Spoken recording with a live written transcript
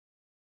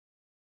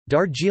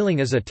Darjeeling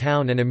is a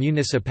town and a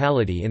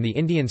municipality in the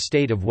Indian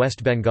state of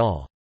West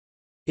Bengal.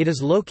 It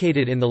is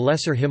located in the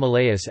Lesser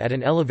Himalayas at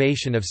an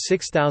elevation of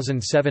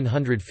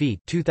 6,700 feet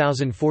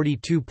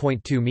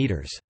 (2,042.2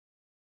 meters).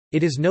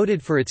 It is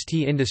noted for its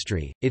tea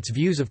industry, its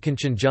views of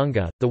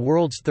Kanchenjunga, the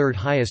world's third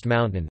highest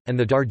mountain, and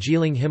the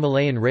Darjeeling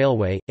Himalayan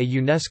Railway, a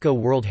UNESCO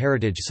World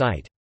Heritage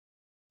Site.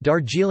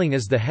 Darjeeling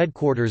is the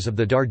headquarters of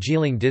the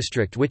Darjeeling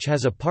district, which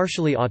has a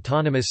partially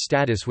autonomous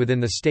status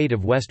within the state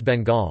of West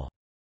Bengal.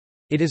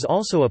 It is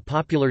also a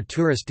popular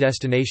tourist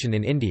destination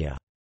in India.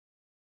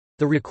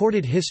 The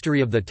recorded history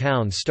of the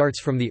town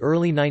starts from the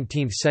early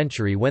 19th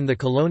century when the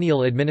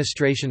colonial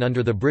administration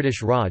under the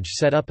British Raj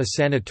set up a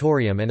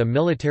sanatorium and a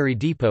military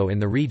depot in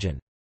the region.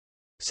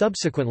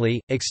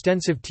 Subsequently,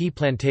 extensive tea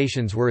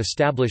plantations were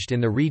established in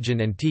the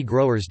region and tea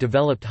growers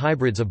developed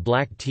hybrids of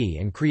black tea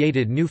and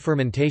created new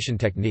fermentation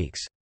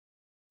techniques.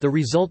 The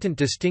resultant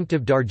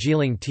distinctive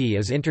Darjeeling tea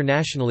is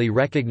internationally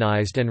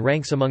recognized and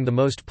ranks among the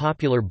most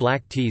popular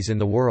black teas in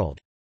the world.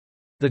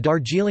 The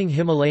Darjeeling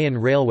Himalayan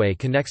Railway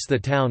connects the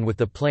town with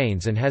the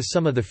plains and has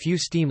some of the few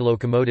steam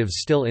locomotives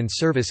still in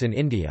service in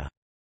India.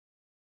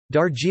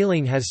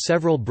 Darjeeling has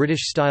several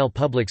British-style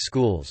public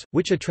schools,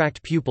 which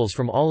attract pupils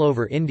from all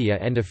over India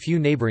and a few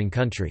neighbouring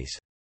countries.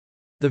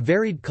 The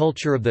varied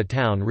culture of the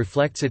town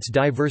reflects its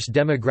diverse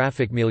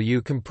demographic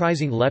milieu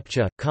comprising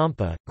Lepcha,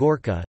 Khampa,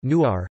 Gorkha,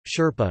 Newar,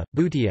 Sherpa,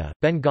 Bhutia,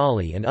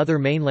 Bengali and other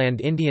mainland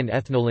Indian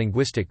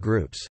ethno-linguistic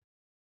groups.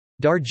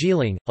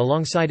 Darjeeling,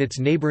 alongside its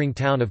neighbouring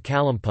town of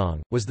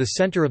Kalimpong, was the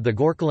centre of the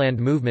Gorkhaland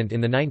movement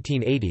in the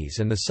 1980s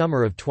and the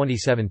summer of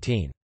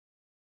 2017.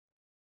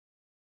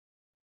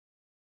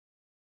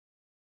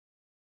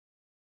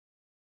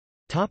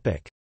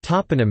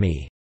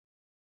 Toponymy.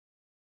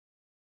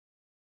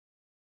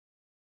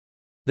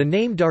 The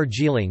name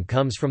Darjeeling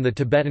comes from the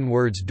Tibetan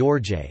words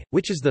Dorje,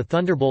 which is the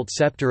thunderbolt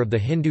scepter of the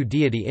Hindu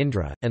deity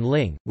Indra, and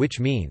Ling, which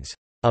means,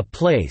 a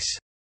place,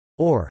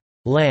 or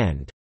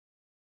land.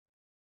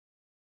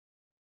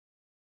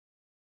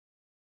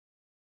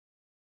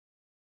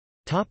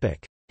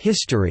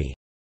 History.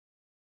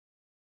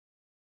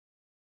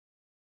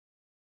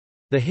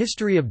 The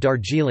history of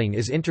Darjeeling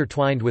is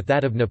intertwined with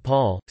that of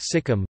Nepal,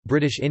 Sikkim,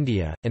 British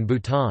India, and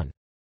Bhutan.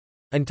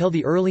 Until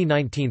the early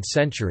 19th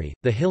century,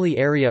 the hilly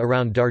area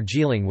around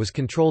Darjeeling was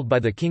controlled by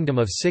the Kingdom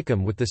of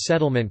Sikkim, with the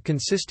settlement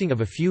consisting of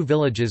a few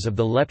villages of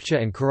the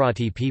Lepcha and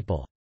Karati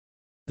people.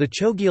 The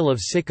Chogyal of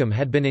Sikkim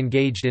had been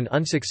engaged in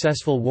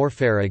unsuccessful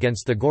warfare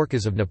against the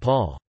Gorkhas of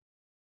Nepal.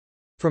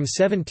 From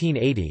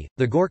 1780,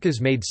 the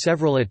Gorkhas made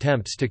several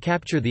attempts to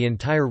capture the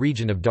entire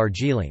region of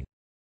Darjeeling.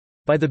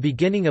 By the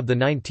beginning of the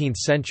 19th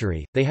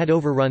century, they had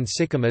overrun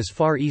Sikkim as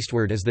far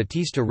eastward as the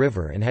Teesta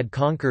River and had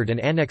conquered and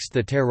annexed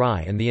the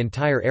Terai, and the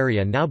entire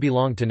area now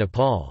belonged to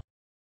Nepal.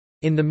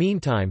 In the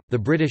meantime, the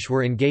British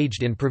were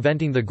engaged in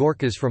preventing the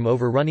Gorkhas from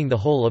overrunning the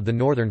whole of the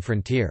northern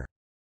frontier.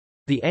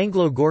 The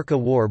Anglo-Gorkha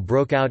War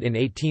broke out in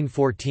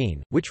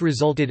 1814, which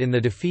resulted in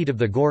the defeat of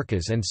the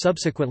Gorkhas and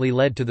subsequently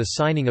led to the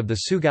signing of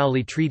the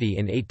Sugauli Treaty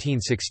in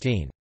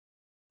 1816.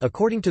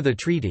 According to the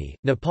treaty,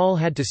 Nepal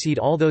had to cede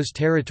all those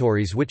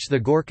territories which the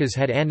Gorkhas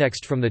had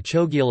annexed from the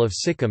Chogyal of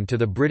Sikkim to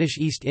the British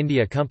East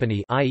India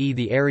Company, i.e.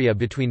 the area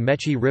between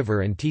Mechi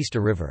River and Teesta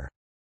River.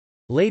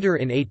 Later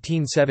in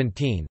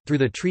 1817, through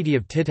the Treaty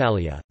of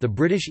Titalia, the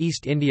British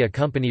East India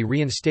Company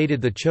reinstated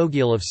the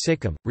Chogyal of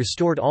Sikkim,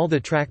 restored all the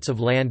tracts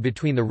of land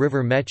between the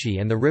river Mechi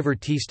and the river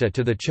Teesta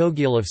to the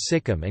Chogyal of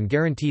Sikkim and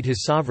guaranteed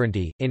his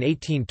sovereignty. In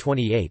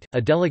 1828,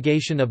 a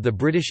delegation of the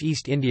British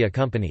East India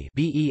Company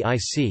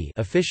 (BEIC)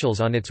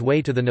 officials on its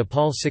way to the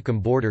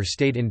Nepal-Sikkim border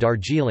stayed in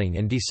Darjeeling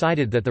and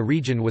decided that the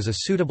region was a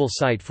suitable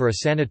site for a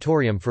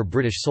sanatorium for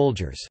British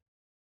soldiers.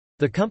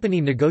 The company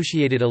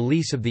negotiated a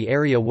lease of the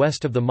area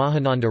west of the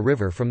Mahananda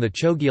River from the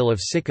Chogyal of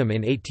Sikkim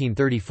in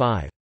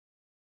 1835.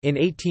 In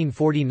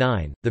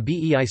 1849, the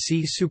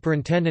BEIC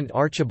superintendent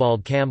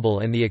Archibald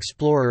Campbell and the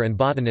explorer and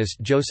botanist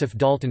Joseph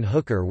Dalton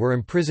Hooker were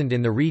imprisoned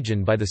in the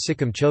region by the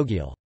Sikkim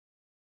Chogyal.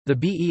 The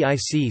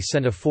BEIC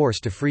sent a force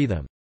to free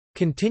them.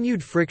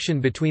 Continued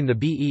friction between the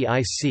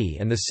BEIC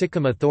and the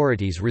Sikkim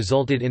authorities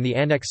resulted in the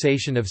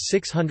annexation of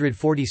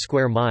 640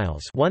 square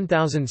miles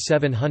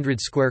 (1,700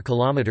 square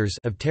kilometers)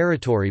 of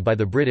territory by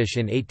the British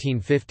in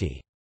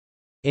 1850.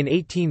 In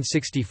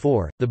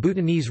 1864, the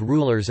Bhutanese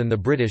rulers and the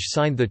British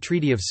signed the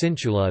Treaty of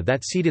Sinchula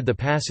that ceded the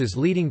passes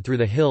leading through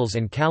the hills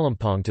and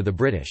Kalimpong to the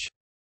British.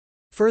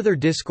 Further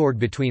discord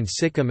between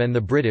Sikkim and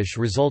the British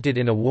resulted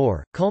in a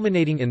war,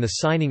 culminating in the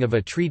signing of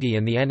a treaty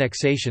and the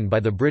annexation by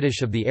the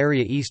British of the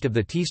area east of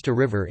the Teesta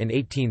River in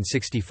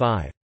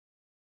 1865.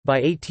 By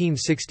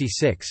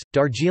 1866,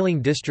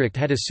 Darjeeling district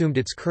had assumed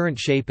its current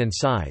shape and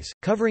size,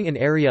 covering an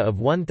area of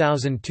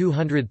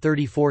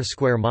 1,234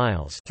 square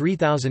miles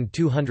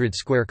 (3,200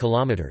 square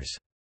kilometers).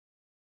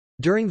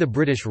 During the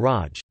British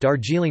Raj,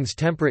 Darjeeling's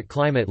temperate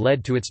climate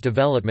led to its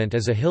development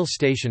as a hill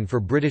station for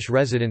British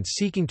residents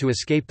seeking to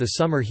escape the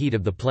summer heat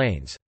of the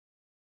plains.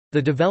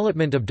 The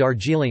development of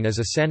Darjeeling as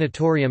a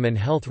sanatorium and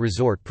health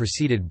resort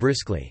proceeded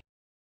briskly.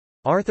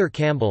 Arthur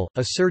Campbell,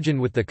 a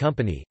surgeon with the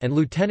company, and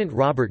Lieutenant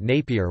Robert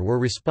Napier were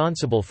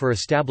responsible for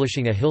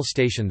establishing a hill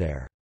station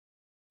there.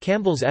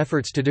 Campbell's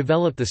efforts to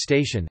develop the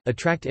station,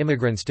 attract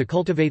immigrants to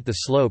cultivate the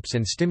slopes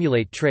and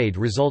stimulate trade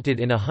resulted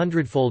in a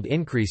 100-fold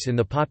increase in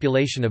the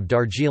population of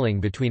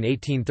Darjeeling between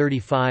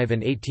 1835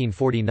 and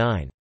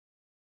 1849.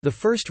 The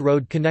first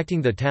road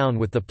connecting the town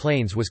with the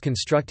plains was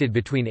constructed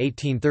between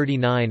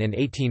 1839 and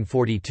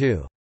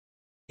 1842.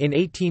 In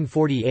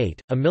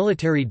 1848, a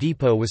military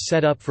depot was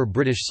set up for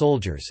British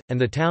soldiers, and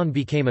the town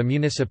became a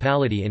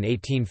municipality in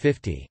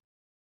 1850.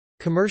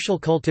 Commercial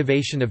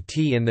cultivation of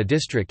tea in the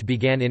district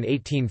began in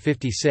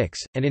 1856,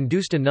 and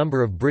induced a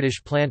number of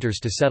British planters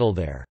to settle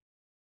there.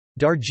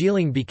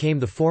 Darjeeling became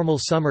the formal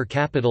summer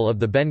capital of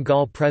the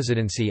Bengal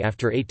Presidency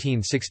after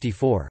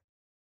 1864.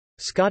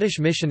 Scottish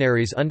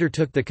missionaries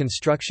undertook the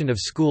construction of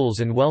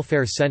schools and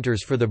welfare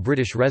centres for the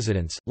British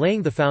residents,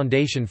 laying the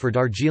foundation for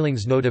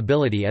Darjeeling's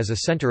notability as a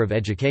centre of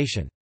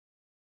education.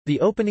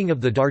 The opening of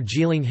the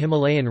Darjeeling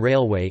Himalayan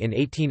Railway in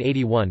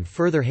 1881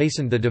 further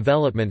hastened the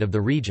development of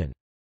the region.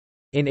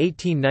 In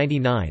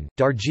 1899,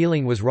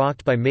 Darjeeling was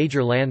rocked by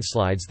major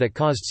landslides that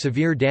caused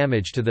severe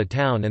damage to the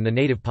town and the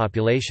native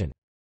population.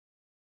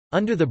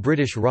 Under the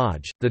British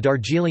Raj, the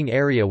Darjeeling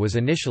area was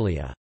initially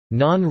a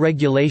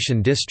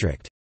non-regulation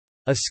district,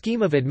 a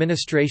scheme of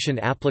administration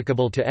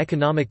applicable to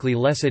economically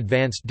less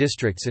advanced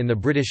districts in the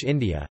British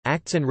India.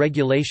 Acts and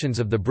regulations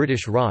of the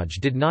British Raj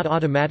did not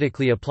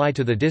automatically apply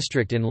to the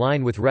district in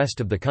line with rest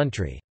of the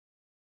country.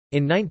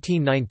 In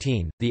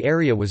 1919, the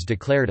area was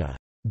declared a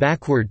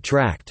backward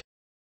tract.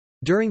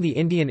 During the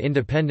Indian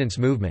independence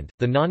movement,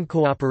 the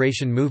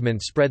non-cooperation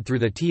movement spread through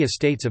the tea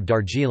estates of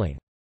Darjeeling.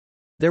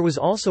 There was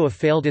also a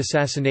failed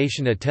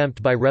assassination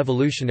attempt by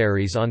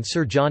revolutionaries on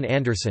Sir John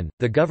Anderson,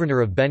 the governor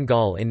of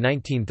Bengal in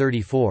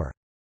 1934.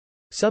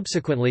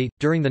 Subsequently,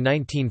 during the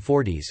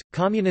 1940s,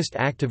 communist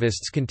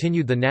activists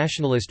continued the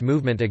nationalist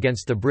movement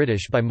against the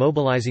British by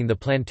mobilizing the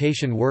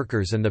plantation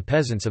workers and the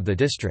peasants of the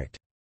district.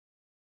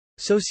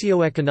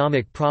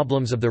 Socio-economic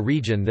problems of the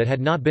region that had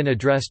not been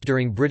addressed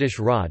during British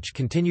Raj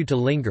continued to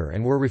linger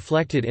and were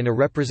reflected in a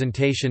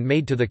representation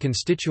made to the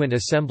Constituent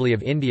Assembly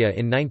of India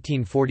in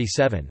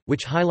 1947,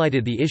 which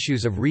highlighted the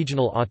issues of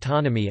regional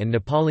autonomy and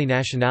Nepali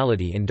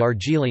nationality in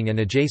Darjeeling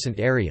and adjacent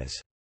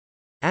areas.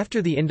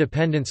 After the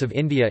independence of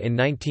India in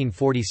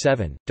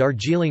 1947,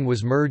 Darjeeling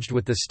was merged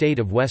with the state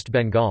of West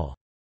Bengal.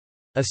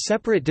 A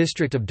separate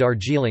district of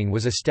Darjeeling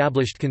was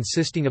established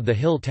consisting of the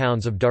hill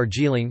towns of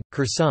Darjeeling,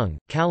 Kursung,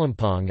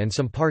 Kalimpong and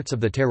some parts of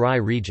the Terai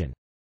region.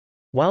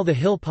 While the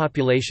hill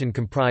population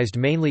comprised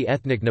mainly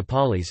ethnic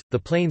Nepalis, the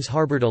plains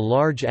harboured a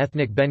large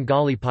ethnic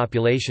Bengali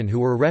population who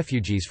were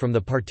refugees from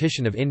the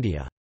partition of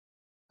India.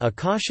 A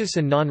cautious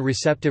and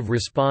non-receptive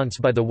response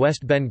by the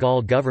West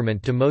Bengal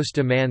government to most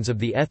demands of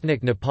the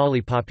ethnic Nepali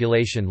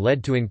population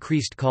led to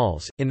increased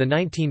calls, in the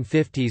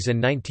 1950s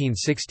and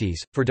 1960s,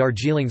 for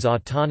Darjeeling's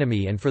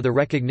autonomy and for the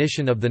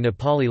recognition of the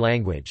Nepali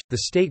language.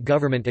 The state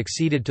government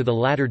acceded to the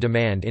latter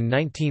demand in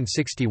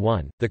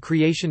 1961, the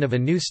creation of a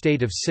new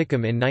state of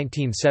Sikkim in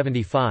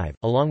 1975,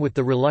 along with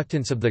the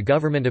reluctance of the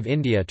Government of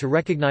India to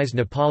recognise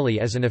Nepali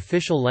as an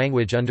official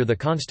language under the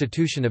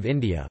Constitution of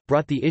India,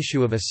 brought the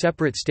issue of a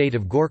separate state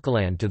of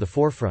Gorkhaland to the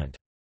forefront.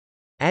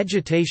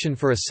 Agitation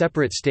for a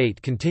separate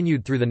state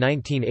continued through the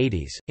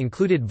 1980s,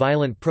 included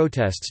violent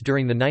protests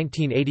during the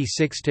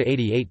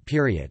 1986–88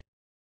 period.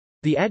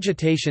 The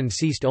agitation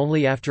ceased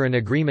only after an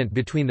agreement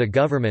between the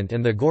government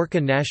and the Gorkha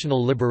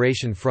National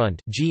Liberation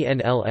Front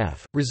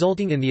 (GNLF),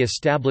 resulting in the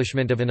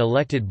establishment of an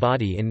elected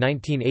body in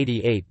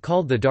 1988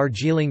 called the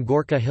Darjeeling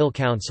Gorkha Hill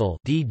Council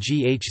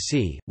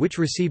 (DGHC), which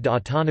received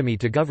autonomy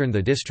to govern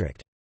the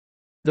district.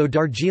 Though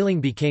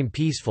Darjeeling became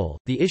peaceful,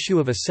 the issue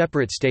of a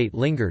separate state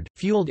lingered,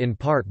 fueled in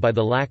part by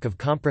the lack of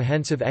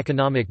comprehensive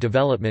economic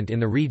development in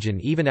the region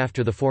even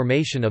after the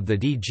formation of the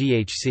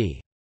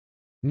DGHC.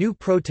 New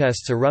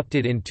protests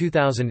erupted in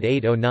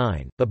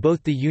 2008–09, but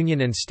both the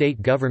union and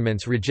state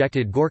governments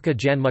rejected Gorkha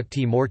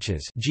Janmukti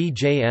Morcha's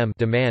 (GJM)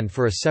 demand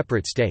for a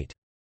separate state.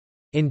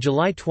 In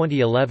July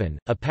 2011,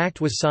 a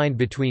pact was signed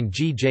between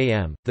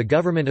GJM, the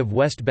Government of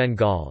West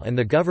Bengal and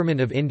the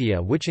Government of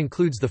India which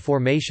includes the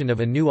formation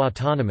of a new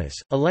autonomous,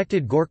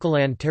 elected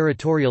Gorkhaland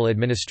Territorial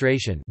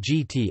Administration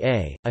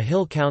 (GTA), a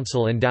hill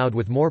council endowed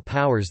with more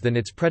powers than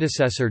its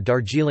predecessor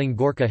Darjeeling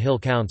Gorkha Hill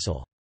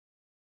Council.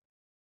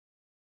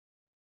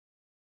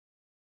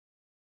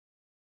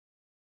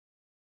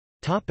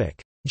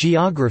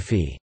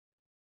 Geography.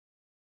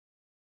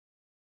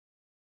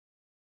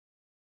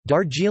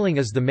 Darjeeling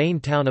is the main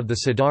town of the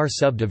Sadar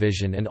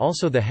subdivision and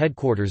also the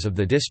headquarters of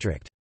the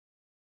district.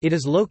 It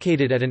is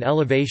located at an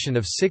elevation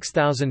of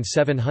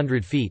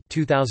 6,700 feet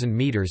 (2,000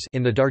 meters)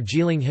 in the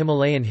Darjeeling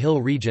Himalayan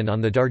hill region on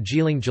the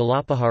Darjeeling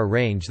Jalapahar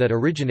range that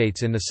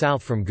originates in the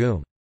south from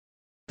Ghum.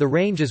 The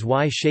range is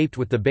Y-shaped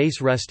with the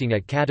base resting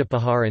at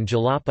Katapahar and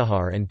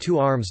Jalapahar and two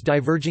arms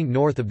diverging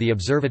north of the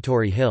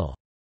observatory hill.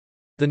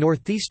 The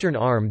northeastern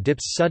arm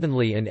dips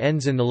suddenly and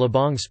ends in the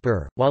Labong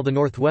Spur, while the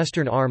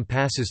northwestern arm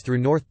passes through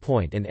North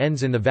Point and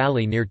ends in the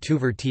valley near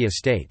Tuvar Tea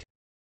Estate.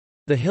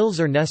 The hills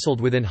are nestled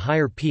within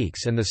higher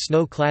peaks and the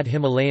snow-clad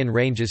Himalayan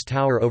ranges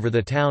tower over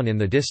the town in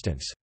the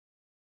distance.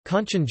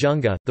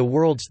 Kanchenjunga, the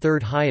world's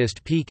third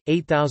highest peak,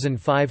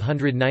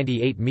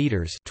 8,598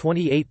 metres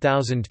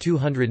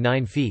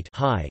 (28,209 feet)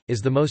 high,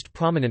 is the most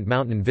prominent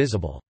mountain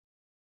visible.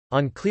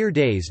 On clear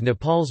days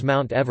Nepal's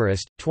Mount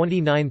Everest,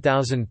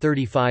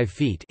 29,035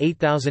 feet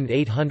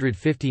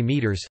 (8,850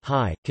 meters)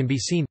 high, can be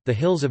seen. The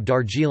hills of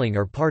Darjeeling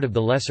are part of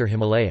the Lesser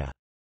Himalaya.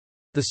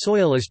 The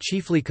soil is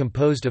chiefly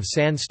composed of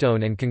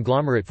sandstone and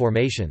conglomerate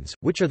formations,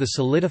 which are the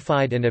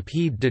solidified and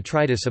upheaved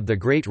detritus of the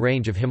Great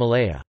Range of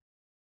Himalaya.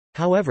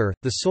 However,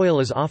 the soil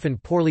is often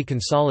poorly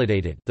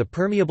consolidated, the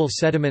permeable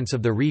sediments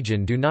of the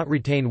region do not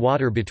retain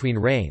water between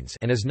rains,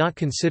 and is not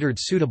considered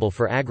suitable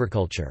for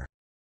agriculture.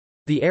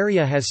 The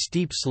area has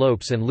steep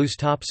slopes and loose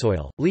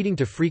topsoil, leading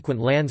to frequent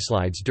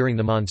landslides during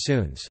the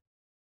monsoons.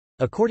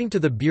 According to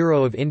the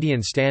Bureau of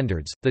Indian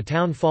Standards, the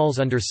town falls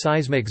under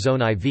seismic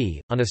zone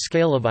IV, on a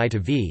scale of I to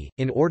V,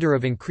 in order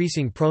of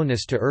increasing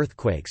proneness to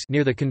earthquakes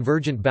near the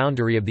convergent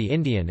boundary of the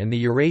Indian and the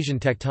Eurasian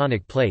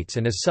tectonic plates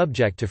and is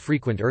subject to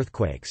frequent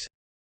earthquakes.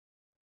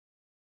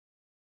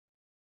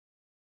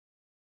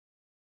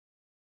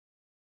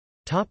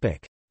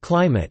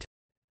 Climate.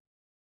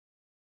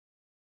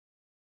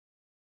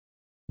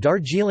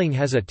 Darjeeling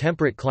has a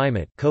temperate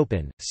climate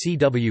Köppen,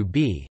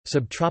 CWB,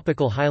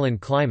 subtropical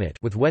highland climate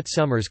with wet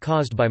summers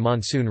caused by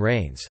monsoon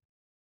rains.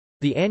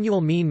 The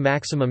annual mean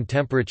maximum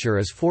temperature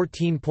is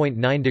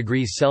 14.9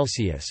 degrees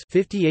Celsius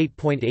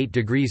 (58.8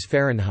 degrees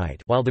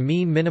Fahrenheit), while the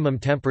mean minimum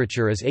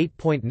temperature is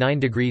 8.9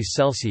 degrees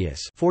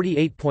Celsius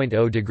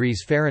 (48.0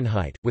 degrees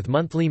Fahrenheit), with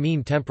monthly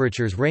mean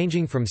temperatures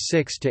ranging from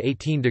 6 to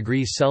 18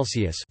 degrees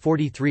Celsius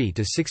 (43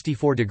 to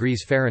 64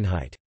 degrees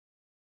Fahrenheit).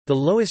 The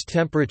lowest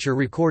temperature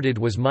recorded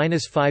was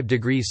 -5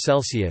 degrees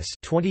Celsius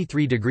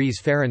 (23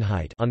 degrees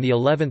Fahrenheit) on the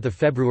 11th of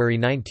February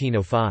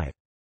 1905.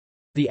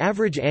 The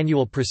average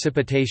annual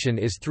precipitation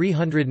is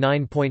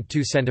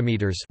 309.2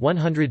 centimeters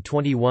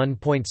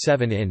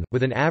 (121.7 in),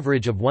 with an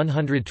average of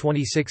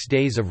 126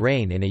 days of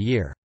rain in a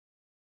year.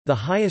 The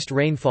highest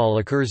rainfall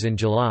occurs in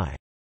July.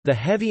 The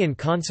heavy and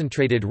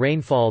concentrated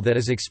rainfall that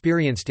is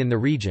experienced in the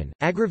region,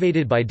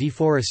 aggravated by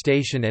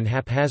deforestation and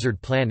haphazard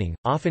planning,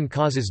 often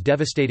causes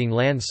devastating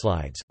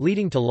landslides,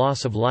 leading to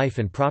loss of life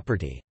and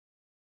property.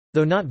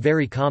 Though not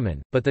very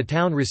common, but the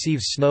town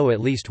receives snow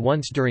at least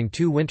once during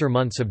 2 winter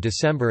months of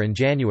December and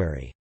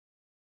January.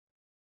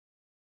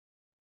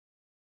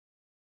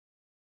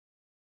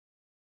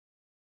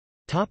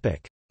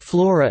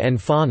 Flora and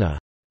fauna.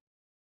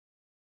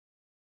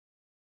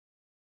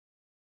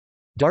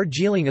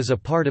 Darjeeling is a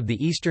part of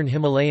the Eastern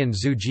Himalayan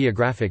Zoo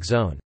geographic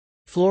zone.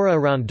 Flora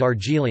around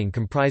Darjeeling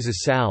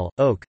comprises sal,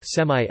 oak,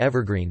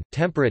 semi-evergreen,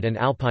 temperate and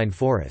alpine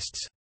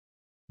forests.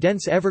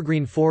 Dense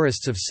evergreen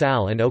forests of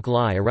sal and oak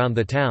lie around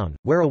the town,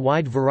 where a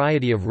wide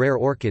variety of rare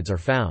orchids are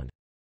found.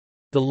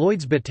 The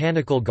Lloyd's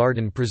Botanical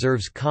Garden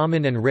preserves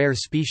common and rare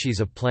species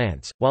of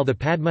plants, while the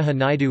Padmaja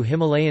Naidu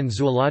Himalayan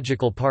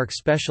Zoological Park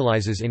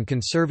specializes in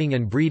conserving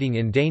and breeding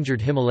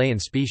endangered Himalayan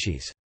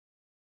species.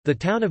 The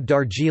town of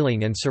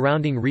Darjeeling and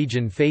surrounding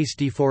region face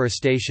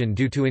deforestation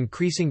due to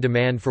increasing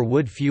demand for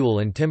wood fuel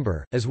and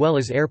timber, as well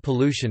as air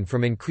pollution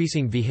from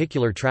increasing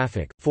vehicular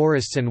traffic.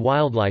 Forests and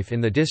wildlife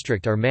in the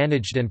district are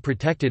managed and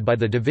protected by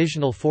the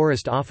Divisional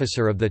Forest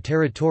Officer of the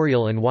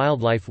Territorial and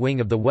Wildlife Wing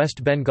of the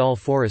West Bengal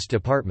Forest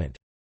Department.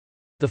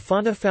 The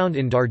fauna found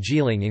in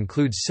Darjeeling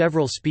includes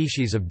several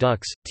species of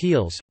ducks,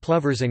 teals,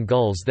 plovers and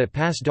gulls that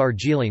pass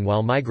Darjeeling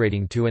while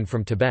migrating to and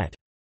from Tibet.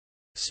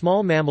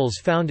 Small mammals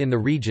found in the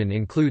region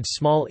include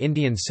small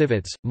Indian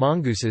civets,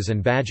 mongooses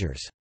and badgers.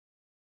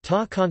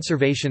 Ta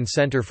Conservation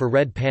Center for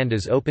Red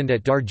Pandas opened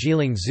at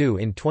Darjeeling Zoo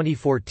in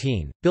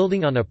 2014,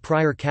 building on a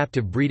prior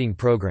captive breeding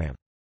program.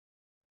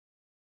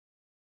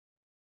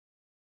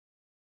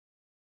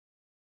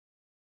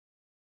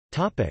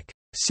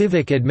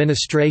 Civic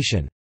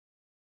administration.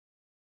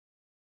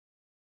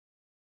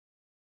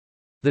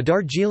 The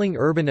Darjeeling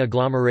urban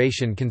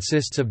agglomeration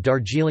consists of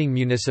Darjeeling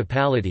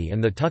Municipality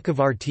and the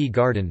Tukavar Tea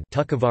Garden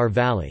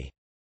Valley.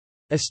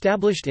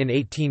 Established in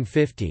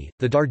 1850,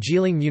 the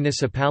Darjeeling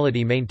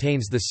Municipality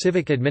maintains the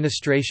civic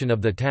administration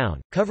of the town,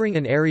 covering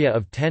an area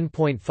of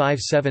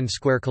 10.57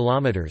 square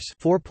kilometers,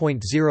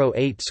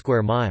 4.08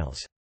 square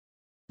miles.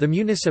 The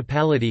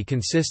municipality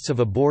consists of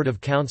a board of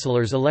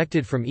councillors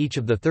elected from each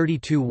of the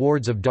 32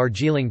 wards of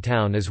Darjeeling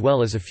town as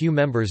well as a few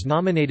members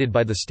nominated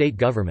by the state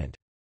government.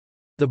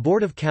 The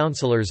Board of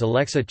Councillors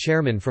elects a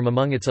chairman from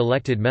among its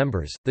elected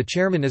members. The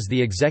chairman is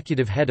the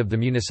executive head of the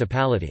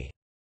municipality.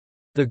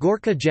 The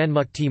Gorkha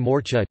Janmukti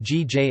Morcha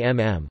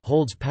 (GJMM)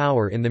 holds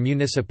power in the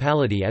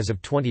municipality as of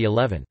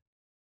 2011.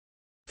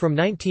 From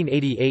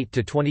 1988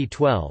 to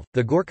 2012,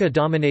 the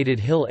Gorkha-dominated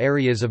hill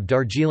areas of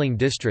Darjeeling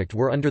district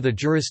were under the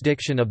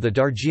jurisdiction of the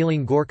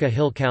Darjeeling Gorkha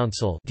Hill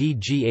Council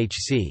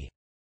 (DGHC).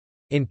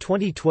 In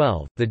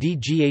 2012, the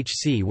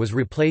DGHC was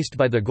replaced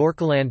by the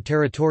Gorkhaland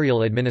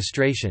Territorial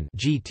Administration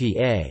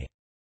 (GTA).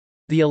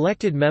 The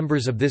elected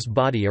members of this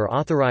body are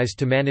authorized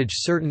to manage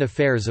certain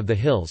affairs of the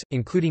hills,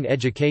 including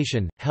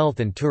education, health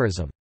and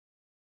tourism.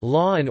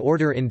 Law and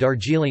order in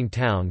Darjeeling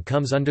town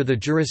comes under the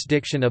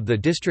jurisdiction of the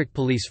District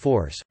Police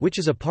Force, which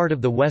is a part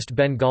of the West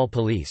Bengal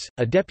Police.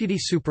 A deputy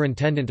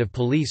superintendent of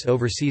police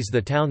oversees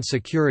the town's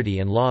security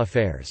and law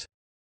affairs.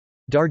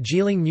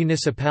 Darjeeling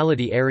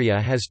municipality area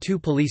has 2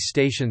 police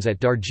stations at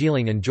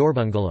Darjeeling and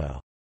Jorbungalow.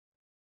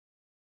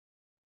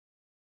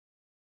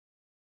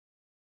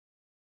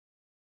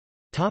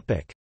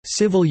 Topic: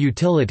 Civil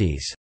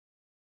utilities.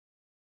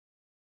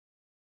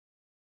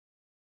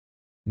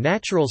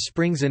 Natural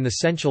springs in the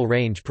Central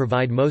Range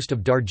provide most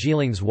of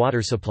Darjeeling's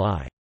water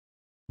supply.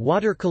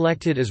 Water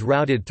collected is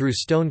routed through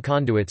stone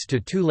conduits to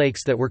 2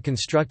 lakes that were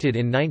constructed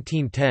in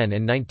 1910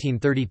 and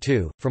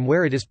 1932, from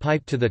where it is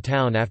piped to the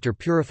town after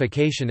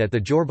purification at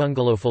the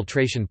Jorbungalow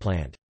filtration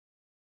plant.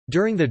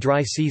 During the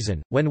dry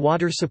season, when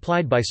water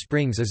supplied by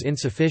springs is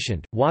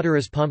insufficient, water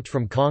is pumped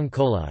from Kong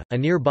Kola, a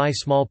nearby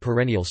small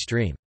perennial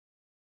stream.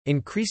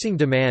 Increasing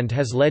demand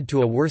has led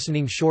to a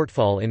worsening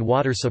shortfall in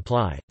water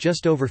supply.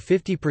 Just over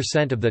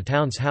 50% of the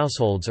town's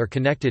households are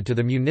connected to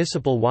the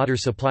municipal water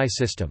supply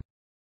system.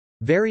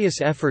 Various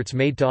efforts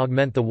made to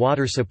augment the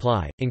water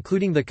supply,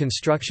 including the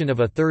construction of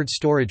a 3rd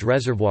storage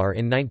reservoir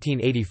in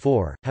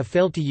 1984, have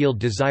failed to yield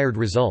desired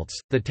results.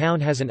 The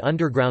town has an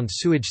underground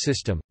sewage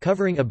system,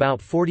 covering about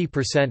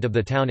 40% of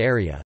the town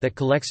area, that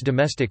collects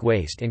domestic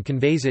waste and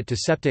conveys it to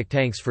septic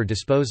tanks for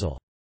disposal.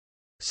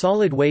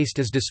 Solid waste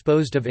is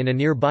disposed of in a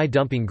nearby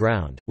dumping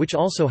ground, which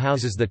also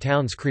houses the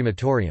town's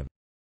crematorium.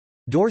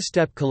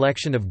 Doorstep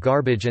collection of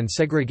garbage and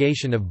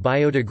segregation of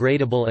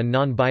biodegradable and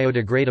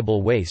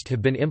non-biodegradable waste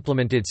have been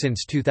implemented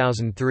since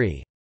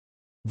 2003.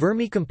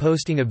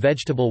 Vermicomposting of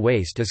vegetable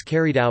waste is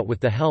carried out with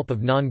the help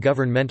of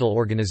non-governmental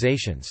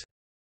organizations.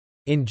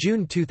 In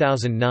June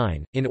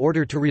 2009, in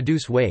order to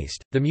reduce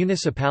waste, the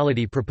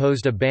municipality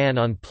proposed a ban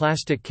on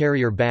plastic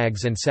carrier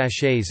bags and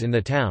sachets in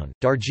the town.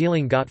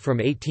 Darjeeling got from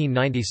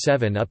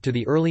 1897 up to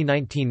the early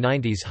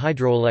 1990s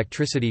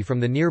hydroelectricity from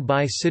the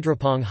nearby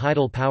Sidrapong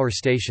Hydel Power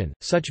Station,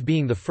 such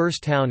being the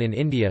first town in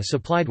India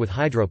supplied with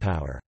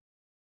hydropower.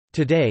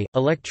 Today,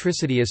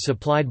 electricity is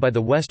supplied by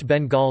the West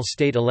Bengal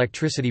State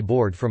Electricity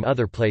Board from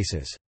other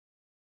places.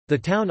 The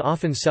town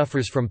often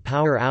suffers from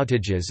power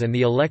outages and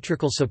the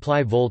electrical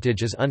supply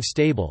voltage is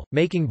unstable,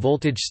 making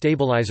voltage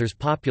stabilizers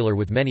popular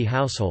with many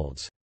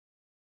households.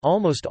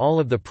 Almost all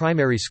of the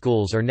primary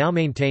schools are now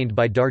maintained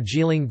by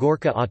Darjeeling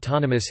Gorkha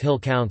Autonomous Hill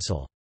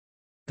Council.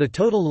 The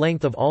total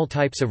length of all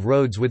types of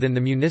roads within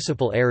the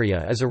municipal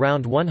area is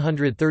around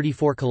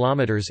 134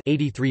 kilometers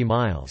 (83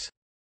 miles).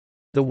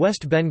 The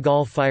West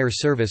Bengal Fire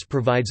Service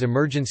provides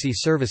emergency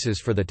services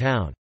for the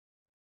town.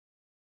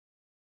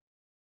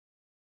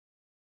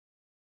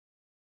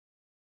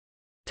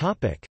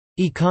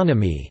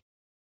 Economy.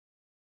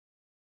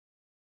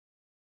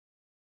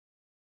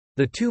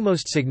 The 2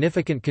 most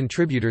significant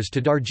contributors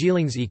to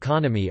Darjeeling's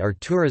economy are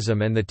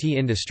tourism and the tea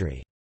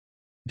industry.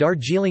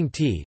 Darjeeling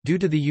tea, due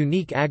to the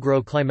unique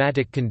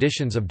agro-climatic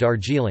conditions of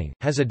Darjeeling,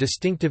 has a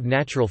distinctive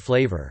natural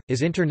flavor,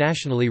 is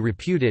internationally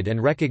reputed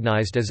and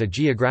recognized as a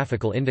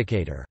geographical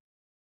indicator.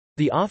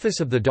 The office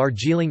of the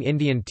Darjeeling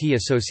Indian Tea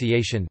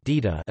Association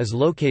is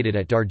located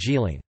at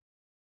Darjeeling.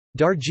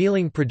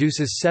 Darjeeling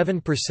produces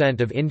 7%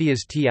 of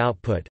India's tea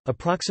output,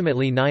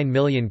 approximately 9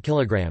 million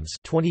kilograms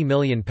 (20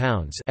 million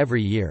pounds)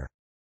 every year.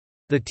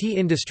 The tea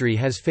industry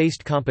has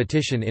faced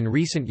competition in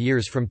recent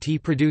years from tea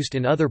produced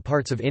in other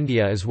parts of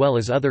India as well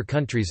as other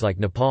countries like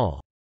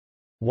Nepal.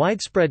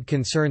 Widespread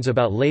concerns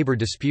about labor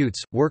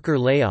disputes, worker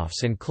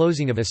layoffs and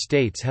closing of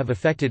estates have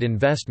affected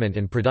investment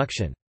and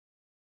production.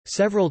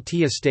 Several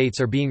tea estates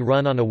are being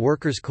run on a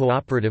workers'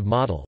 cooperative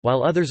model,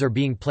 while others are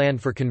being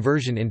planned for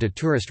conversion into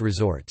tourist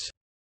resorts.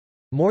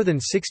 More than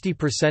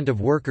 60%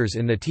 of workers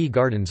in the tea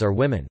gardens are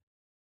women.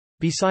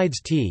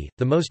 Besides tea,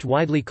 the most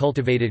widely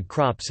cultivated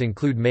crops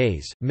include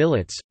maize,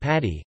 millets,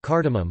 paddy,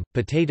 cardamom,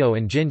 potato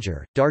and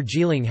ginger.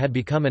 Darjeeling had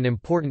become an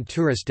important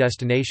tourist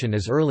destination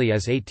as early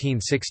as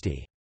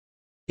 1860.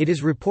 It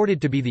is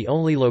reported to be the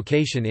only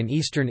location in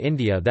eastern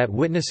India that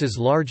witnesses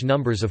large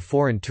numbers of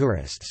foreign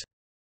tourists.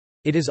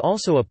 It is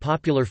also a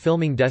popular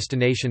filming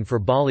destination for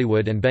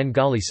Bollywood and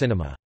Bengali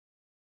cinema.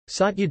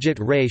 Satyajit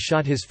Ray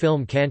shot his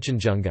film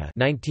Kanchenjunga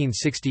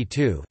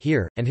 1962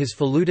 here, and his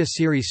Faluda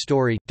series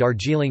story,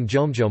 Darjeeling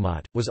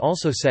Jomjomat, was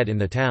also set in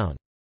the town.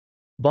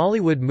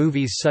 Bollywood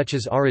movies such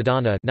as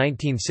Aradhana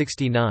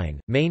 1969,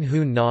 Main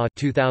Hoon Na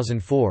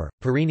 2004,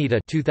 Parinita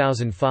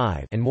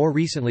 2005, and more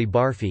recently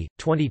Barfi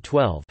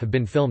 2012 have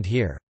been filmed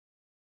here.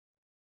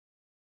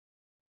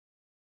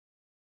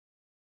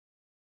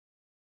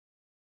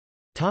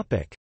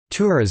 Topic: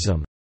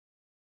 Tourism.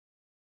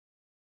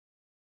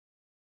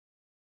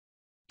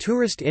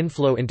 Tourist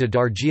inflow into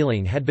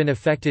Darjeeling had been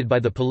affected by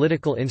the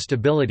political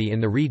instability in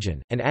the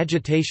region, and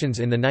agitations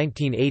in the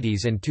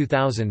 1980s and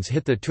 2000s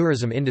hit the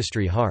tourism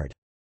industry hard.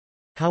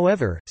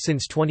 However,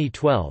 since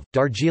 2012,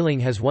 Darjeeling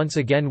has once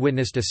again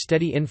witnessed a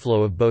steady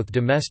inflow of both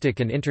domestic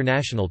and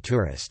international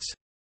tourists.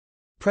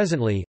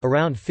 Presently,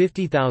 around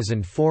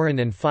 50,000 foreign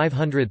and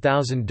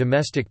 500,000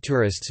 domestic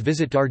tourists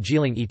visit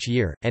Darjeeling each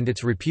year, and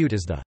its repute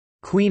as the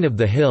Queen of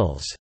the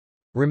Hills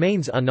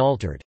remains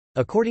unaltered.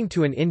 According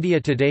to an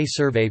India Today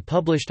survey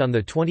published on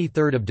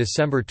 23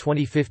 December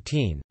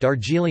 2015,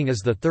 Darjeeling is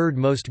the third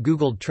most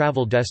Googled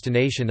travel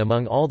destination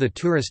among all the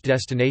tourist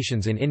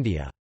destinations in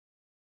India.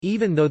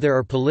 Even though there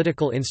are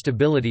political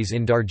instabilities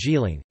in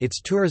Darjeeling, its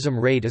tourism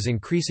rate is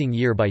increasing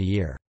year by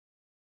year.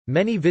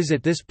 Many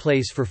visit this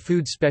place for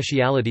food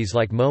specialities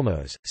like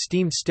momos,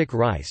 steamed stick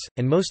rice,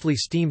 and mostly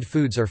steamed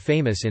foods are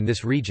famous in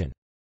this region.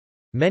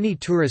 Many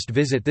tourists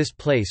visit this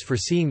place for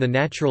seeing the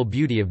natural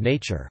beauty of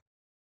nature.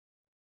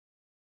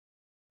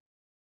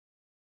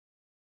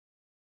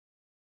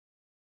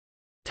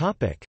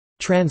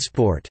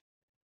 Transport.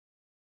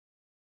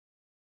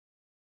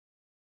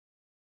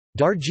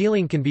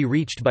 Darjeeling can be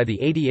reached by the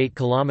 88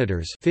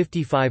 km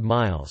 (55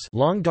 miles)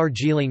 long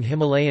Darjeeling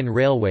Himalayan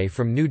Railway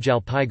from New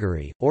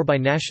Jalpaiguri, or by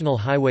National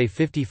Highway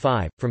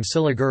 55, from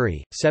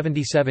Siliguri,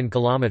 77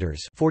 km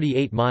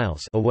 (48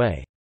 miles)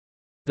 away.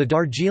 The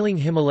Darjeeling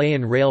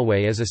Himalayan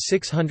Railway is a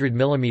 600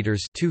 mm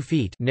 (2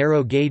 feet)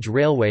 narrow-gauge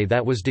railway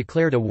that was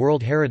declared a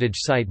World Heritage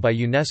Site by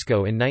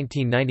UNESCO in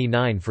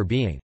 1999 for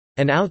being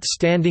an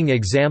outstanding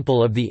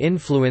example of the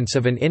influence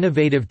of an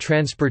innovative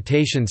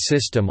transportation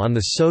system on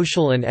the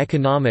social and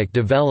economic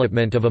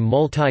development of a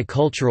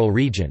multicultural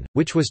region,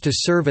 which was to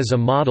serve as a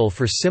model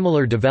for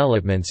similar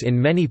developments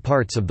in many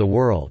parts of the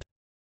world,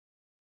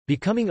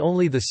 becoming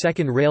only the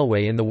second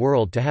railway in the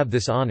world to have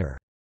this honor.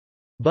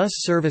 Bus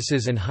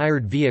services and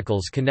hired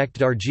vehicles connect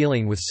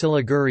Darjeeling with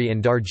Siliguri,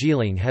 and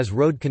Darjeeling has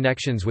road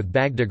connections with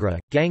Bagdogra,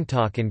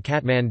 Gangtok and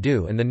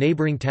Kathmandu and the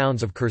neighbouring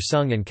towns of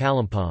Kursung and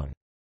Kalimpong.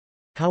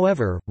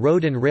 However,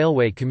 road and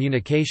railway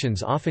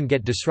communications often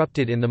get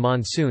disrupted in the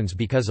monsoons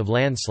because of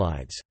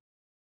landslides.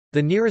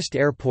 The nearest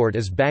airport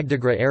is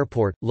Bagdogra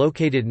Airport,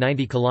 located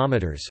 90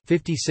 km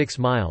 (56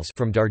 miles)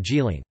 from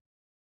Darjeeling.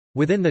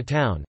 Within the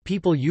town,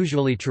 people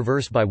usually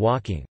traverse by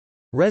walking.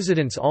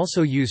 Residents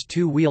also use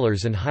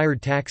two-wheelers and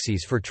hired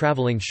taxis for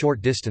traveling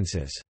short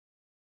distances.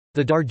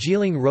 The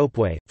Darjeeling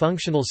Ropeway,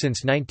 functional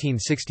since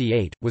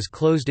 1968, was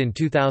closed in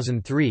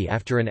 2003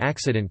 after an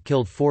accident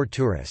killed 4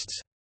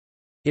 tourists.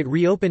 It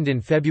reopened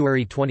in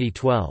February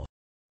 2012.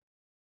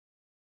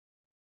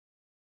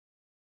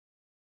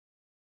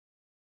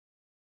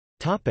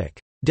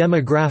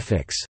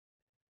 Demographics.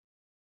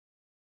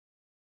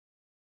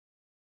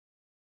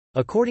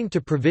 According to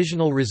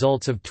provisional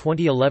results of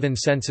 2011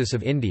 Census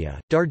of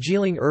India,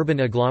 Darjeeling urban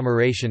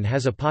agglomeration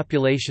has a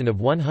population of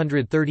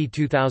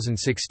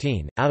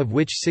 132,016, out of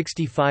which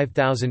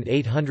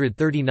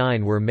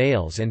 65,839 were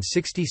males and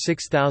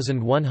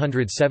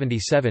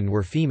 66,177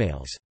 were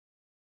females.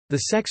 The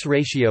sex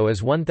ratio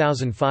is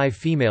 1,005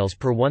 females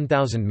per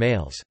 1,000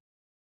 males.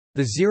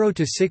 The 0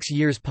 to 6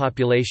 years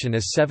population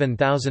is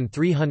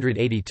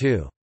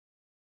 7,382.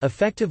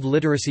 Effective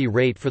literacy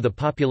rate for the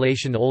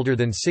population older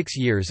than 6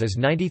 years is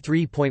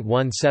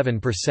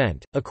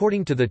 93.17%.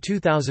 According to the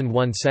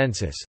 2001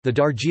 census, the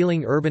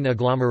Darjeeling urban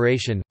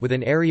agglomeration, with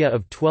an area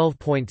of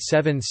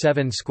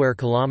 12.77 square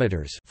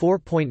kilometers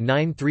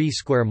 (4.93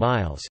 square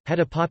miles), had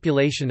a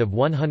population of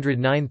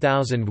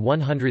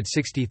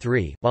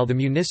 109,163, while the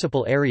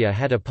municipal area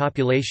had a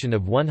population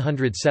of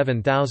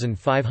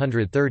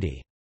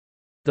 107,530.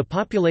 The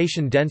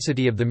population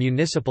density of the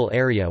municipal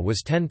area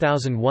was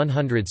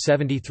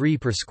 10,173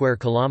 per square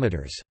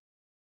kilometers.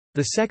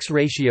 The sex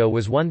ratio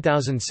was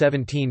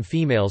 1,017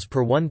 females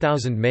per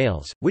 1,000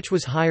 males, which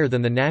was higher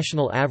than the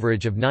national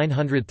average of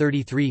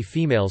 933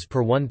 females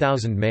per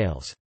 1,000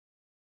 males.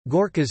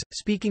 Gorkhas,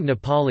 speaking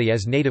Nepali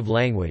as native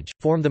language,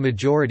 form the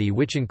majority,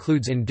 which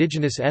includes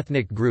indigenous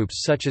ethnic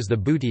groups such as the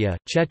Bhutia,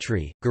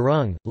 Chetri,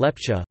 Gurung,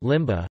 Lepcha,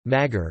 Limba,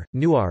 Magar,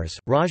 Newars,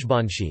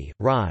 Rajbanshi,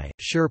 Rai,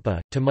 Sherpa,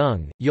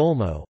 Tamang,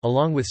 Yolmo,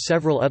 along with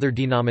several other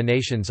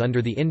denominations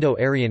under the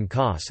Indo-Aryan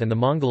Khas and the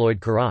Mongoloid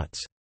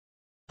Karats.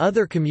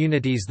 Other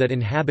communities that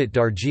inhabit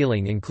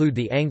Darjeeling include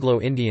the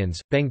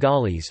Anglo-Indians,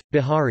 Bengalis,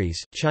 Biharis,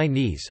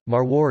 Chinese,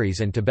 Marwaris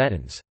and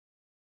Tibetans.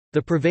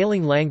 The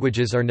prevailing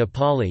languages are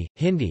Nepali,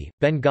 Hindi,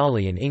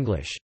 Bengali and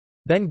English.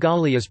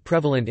 Bengali is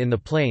prevalent in the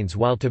plains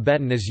while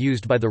Tibetan is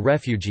used by the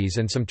refugees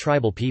and some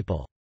tribal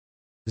people.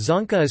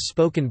 Dzongkha is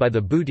spoken by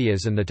the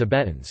Bhutias and the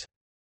Tibetans.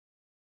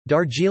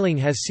 Darjeeling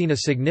has seen a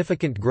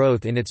significant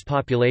growth in its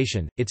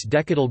population, its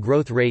decadal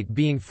growth rate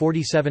being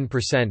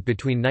 47%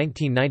 between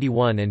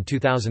 1991 and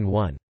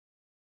 2001.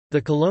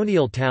 The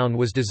colonial town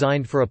was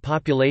designed for a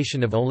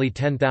population of only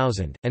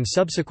 10,000, and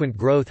subsequent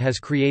growth has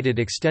created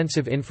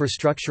extensive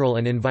infrastructural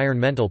and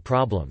environmental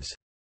problems.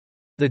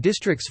 The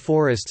district's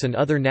forests and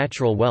other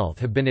natural wealth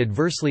have been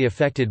adversely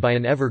affected by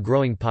an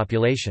ever-growing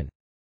population.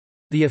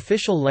 The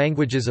official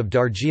languages of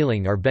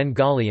Darjeeling are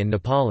Bengali and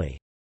Nepali.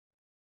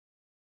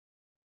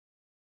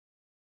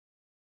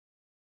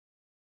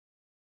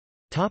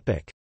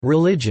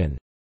 Religion.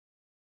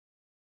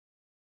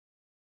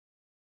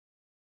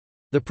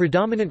 The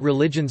predominant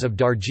religions of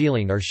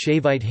Darjeeling are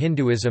Shaivite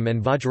Hinduism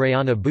and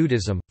Vajrayana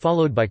Buddhism,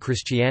 followed by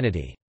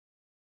Christianity.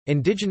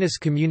 Indigenous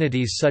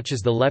communities such as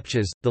the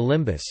Lepchas, the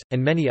Limbus,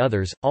 and many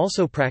others,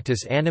 also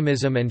practice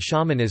animism and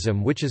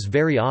shamanism, which is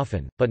very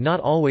often, but not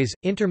always,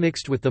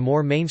 intermixed with the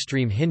more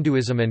mainstream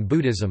Hinduism and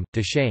Buddhism.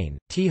 Dashain,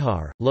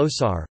 Tihar,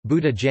 Losar,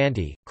 Buddha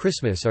Jayanti,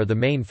 Christmas are the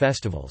main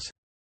festivals.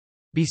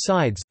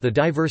 Besides, the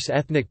diverse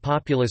ethnic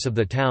populace of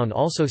the town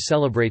also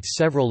celebrates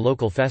several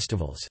local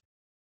festivals.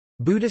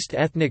 Buddhist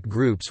ethnic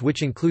groups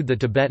which include the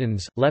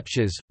Tibetans,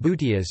 Lepchas,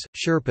 Bhutias,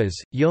 Sherpas,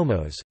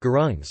 Yomos,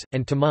 Gurungs,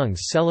 and Tamungs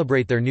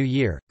celebrate their new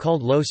year,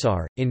 called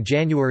Losar, in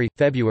January,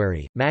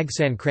 February, Mag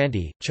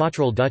Sankranti,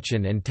 Chotral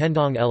Duchan and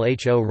Tendong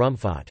Lho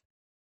Rumphot.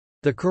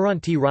 The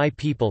Kuranti Rai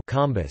people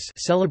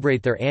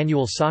celebrate their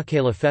annual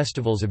Sakela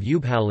festivals of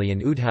Ubhauli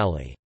and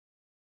Udhauli.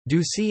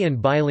 Dusi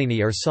and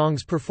Bailini are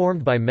songs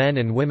performed by men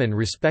and women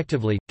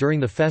respectively, during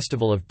the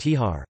festival of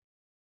Tihar.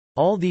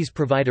 All these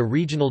provide a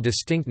regional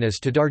distinctness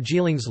to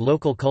Darjeeling's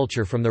local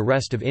culture from the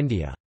rest of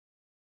India.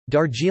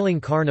 Darjeeling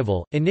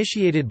Carnival,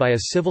 initiated by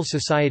a civil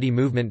society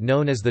movement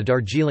known as the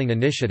Darjeeling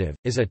Initiative,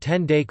 is a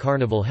 10-day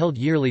carnival held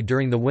yearly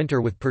during the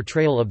winter with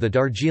portrayal of the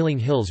Darjeeling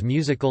Hills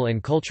musical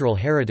and cultural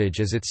heritage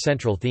as its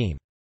central theme.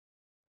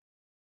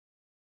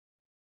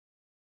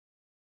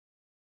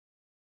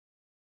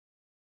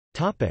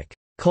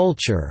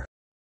 Culture.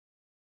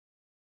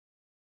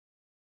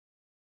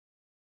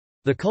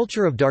 The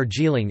culture of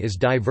Darjeeling is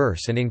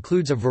diverse and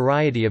includes a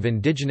variety of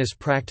indigenous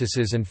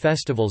practices and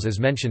festivals as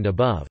mentioned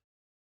above.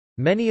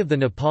 Many of the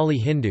Nepali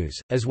Hindus,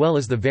 as well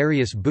as the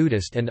various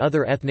Buddhist and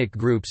other ethnic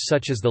groups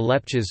such as the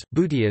Lepchas,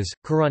 Bhutias,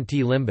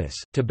 Kuranti Limbus,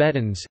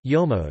 Tibetans,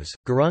 Yomos,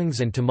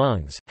 Gurungs and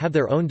Tamungs, have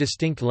their own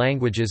distinct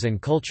languages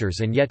and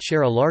cultures and yet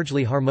share a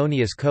largely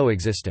harmonious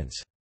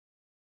coexistence.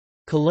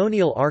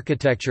 Colonial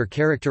architecture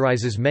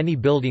characterizes many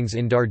buildings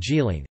in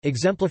Darjeeling,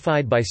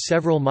 exemplified by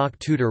several mock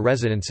Tudor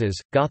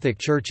residences, Gothic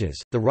churches,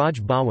 the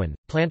Raj Bhawan,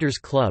 Planters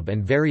Club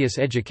and various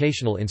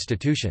educational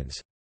institutions.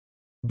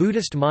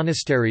 Buddhist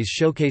monasteries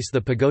showcase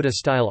the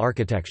pagoda-style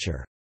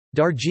architecture.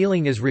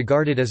 Darjeeling is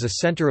regarded as a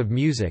center of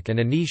music and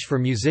a niche for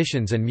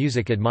musicians and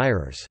music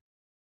admirers.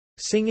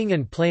 Singing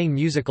and playing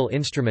musical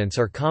instruments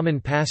are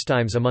common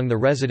pastimes among the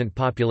resident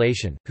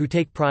population, who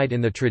take pride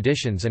in the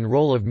traditions and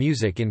role of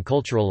music in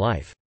cultural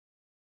life.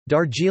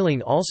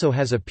 Darjeeling also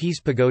has a peace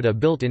pagoda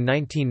built in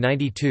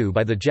 1992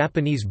 by the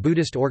Japanese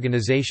Buddhist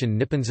organization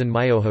Nipponzan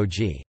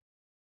Myohoji.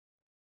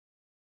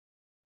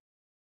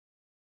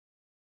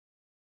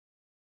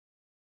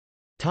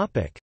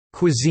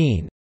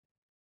 Cuisine.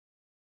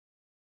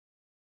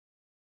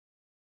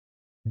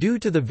 Due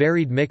to the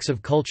varied mix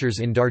of cultures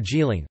in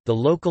Darjeeling, the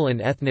local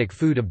and ethnic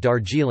food of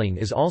Darjeeling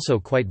is also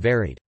quite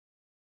varied.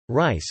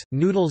 Rice,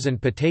 noodles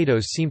and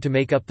potatoes seem to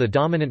make up the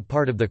dominant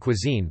part of the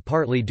cuisine,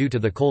 partly due to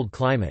the cold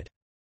climate.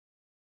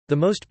 The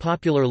most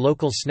popular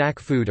local snack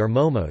food are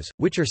momos,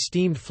 which are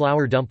steamed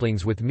flour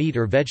dumplings with meat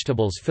or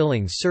vegetables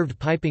fillings served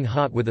piping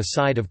hot with a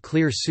side of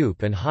clear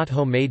soup and hot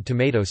homemade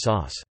tomato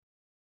sauce.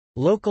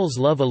 Locals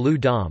love aloo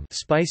dam,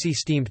 spicy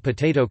steamed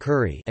potato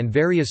curry, and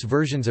various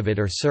versions of it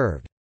are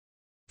served.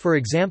 For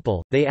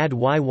example, they add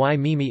YY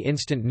Mimi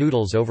instant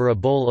noodles over a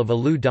bowl of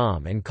aloo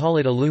dam and call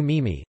it aloo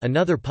mimi.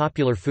 Another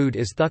popular food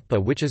is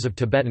thukpa, which is of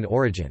Tibetan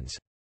origins.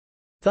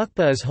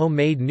 Thukpa is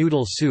homemade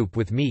noodle soup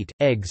with meat,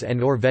 eggs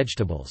and/or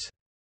vegetables.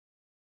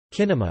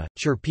 Kinema,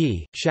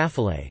 chirpi,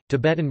 shafale,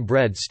 Tibetan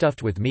bread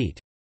stuffed with meat.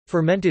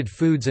 Fermented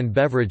foods and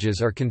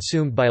beverages are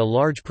consumed by a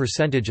large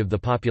percentage of the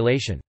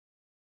population.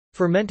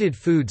 Fermented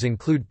foods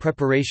include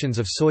preparations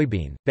of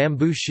soybean,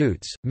 bamboo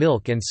shoots,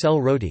 milk and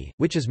sel roti,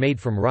 which is made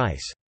from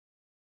rice.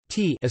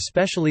 Tea,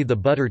 especially the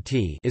butter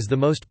tea, is the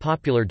most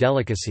popular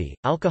delicacy.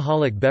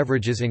 Alcoholic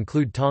beverages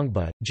include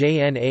tongba,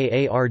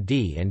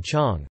 jnaard and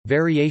chong,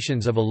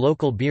 variations of a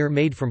local beer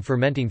made from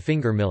fermenting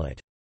finger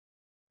millet.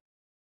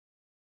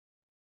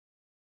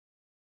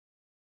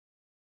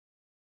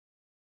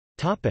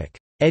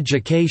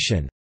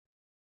 Education.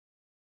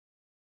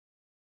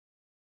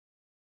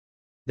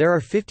 There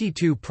are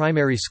 52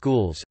 primary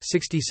schools,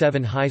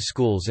 67 high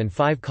schools and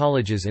 5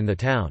 colleges in the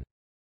town.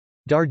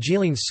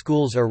 Darjeeling's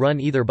schools are run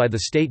either by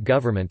the state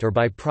government or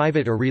by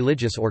private or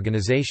religious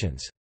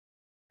organizations.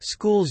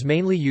 Schools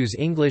mainly use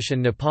English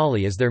and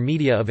Nepali as their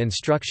media of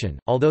instruction,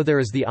 although there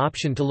is the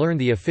option to learn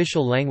the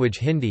official language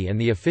Hindi and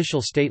the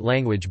official state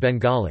language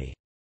Bengali.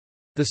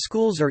 The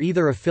schools are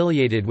either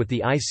affiliated with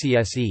the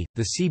ICSE,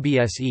 the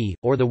CBSE,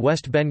 or the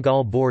West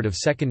Bengal Board of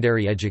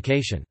Secondary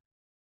Education.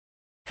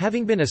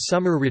 Having been a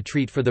summer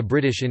retreat for the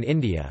British in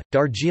India,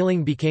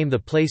 Darjeeling became the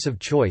place of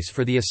choice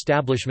for the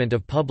establishment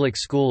of public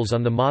schools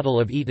on the model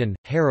of Eton,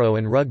 Harrow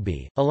and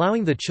Rugby,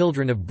 allowing the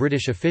children of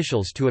British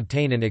officials to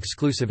obtain an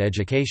exclusive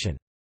education.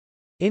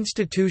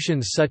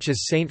 Institutions such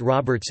as St.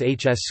 Robert's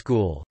HS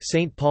School,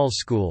 St. Paul's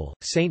School,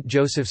 St.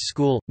 Joseph's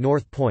School,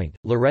 North Point,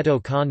 Loreto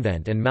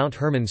Convent and Mount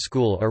Hermon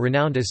School are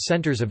renowned as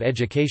centers of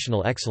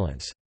educational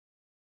excellence.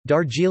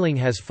 Darjeeling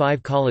has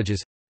 5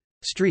 colleges: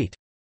 St.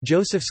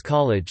 Joseph's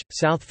College,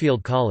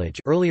 Southfield College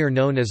earlier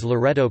known as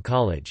Loreto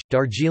College,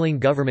 Darjeeling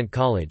Government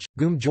College,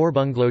 Gum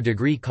Jorbunglo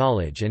Degree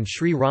College and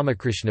Sri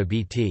Ramakrishna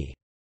BT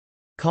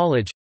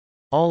College,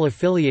 all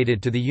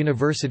affiliated to the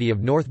University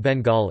of North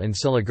Bengal in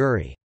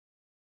Siliguri.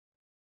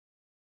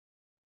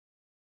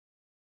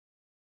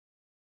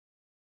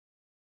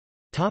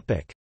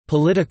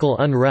 Political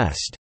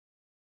unrest.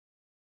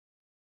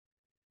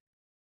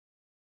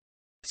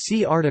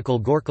 See article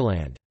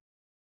Gorkhaland.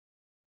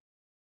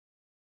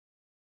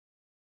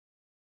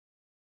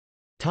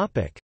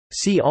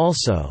 See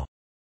also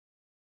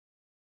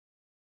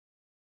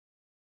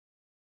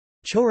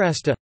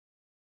Chaurasta,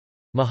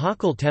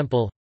 Mahakal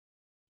Temple.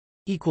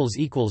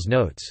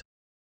 Notes